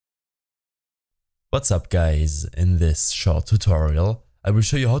What's up guys, in this short tutorial I will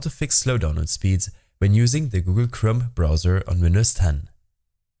show you how to fix slow download speeds when using the Google Chrome browser on Windows 10.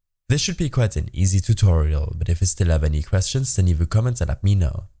 This should be quite an easy tutorial, but if you still have any questions then leave a comment and let me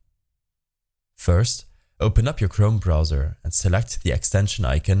know. First, open up your Chrome browser and select the extension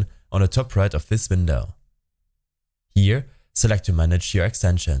icon on the top right of this window. Here, select to manage your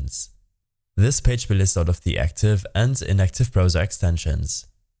extensions. This page will list all of the active and inactive browser extensions.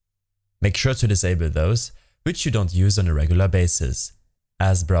 Make sure to disable those which you don't use on a regular basis,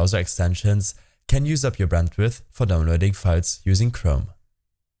 as browser extensions can use up your bandwidth for downloading files using Chrome.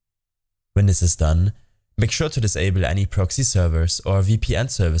 When this is done, make sure to disable any proxy servers or VPN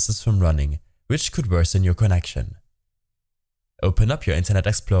services from running, which could worsen your connection. Open up your Internet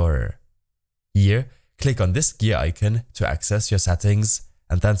Explorer. Here, click on this gear icon to access your settings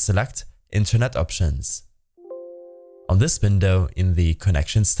and then select Internet Options. On this window, in the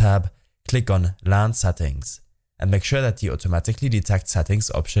Connections tab, click on LAN Settings and make sure that the Automatically Detect Settings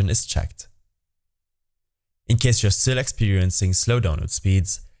option is checked. In case you're still experiencing slow download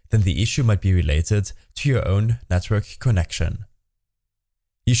speeds, then the issue might be related to your own network connection.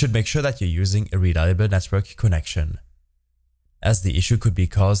 You should make sure that you're using a reliable network connection. As the issue could be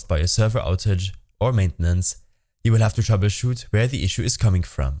caused by a server outage or maintenance, you will have to troubleshoot where the issue is coming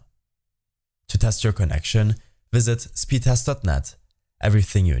from. To test your connection, visit speedtest.net.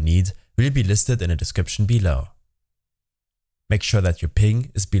 Everything you need will be listed in the description below. Make sure that your ping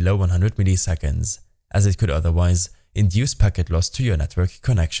is below 100 milliseconds, as it could otherwise induce packet loss to your network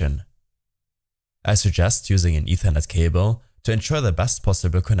connection. I suggest using an Ethernet cable to ensure the best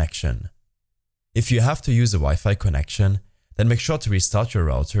possible connection. If you have to use a Wi-Fi connection, then make sure to restart your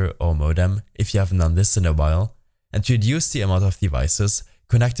router or modem if you haven't done this in a while, and to reduce the amount of devices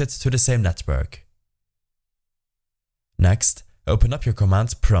connected to the same network. Next, open up your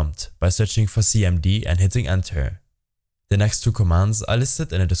command prompt by searching for CMD and hitting enter. The next two commands are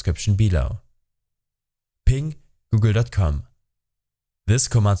listed in the description below. Ping google.com. This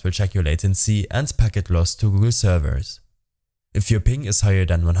command will check your latency and packet loss to Google servers. If your ping is higher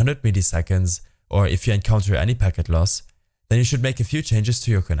than 100 milliseconds or if you encounter any packet loss, then you should make a few changes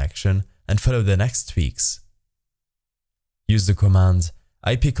to your connection and follow the next tweaks. Use the command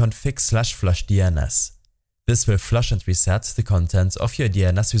ipconfig/flush DNS. This will flush and reset the content of your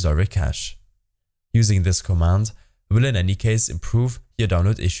DNS resolver cache. Using this command will in any case improve your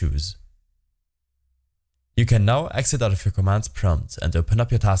download issues. You can now exit out of your command prompt and open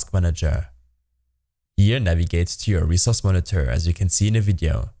up your task manager. Here, navigate to your resource monitor as you can see in the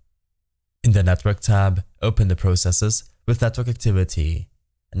video. In the network tab, open the processes with network activity,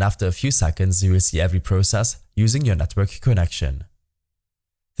 and after a few seconds you will see every process using your network connection.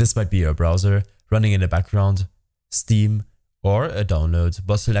 This might be your browser running in the background, Steam, or a download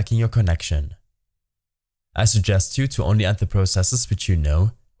bottlenecking your connection. I suggest you to only enter processes which you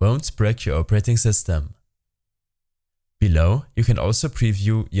know won't break your operating system. Below, you can also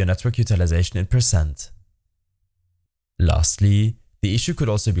preview your network utilization in %. Lastly, the issue could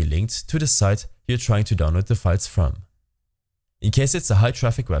also be linked to the site you're trying to download the files from. In case it's a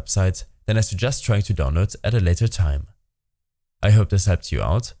high-traffic website, then I suggest trying to download at a later time. I hope this helped you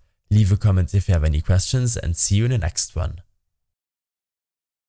out. Leave a comment if you have any questions and see you in the next one.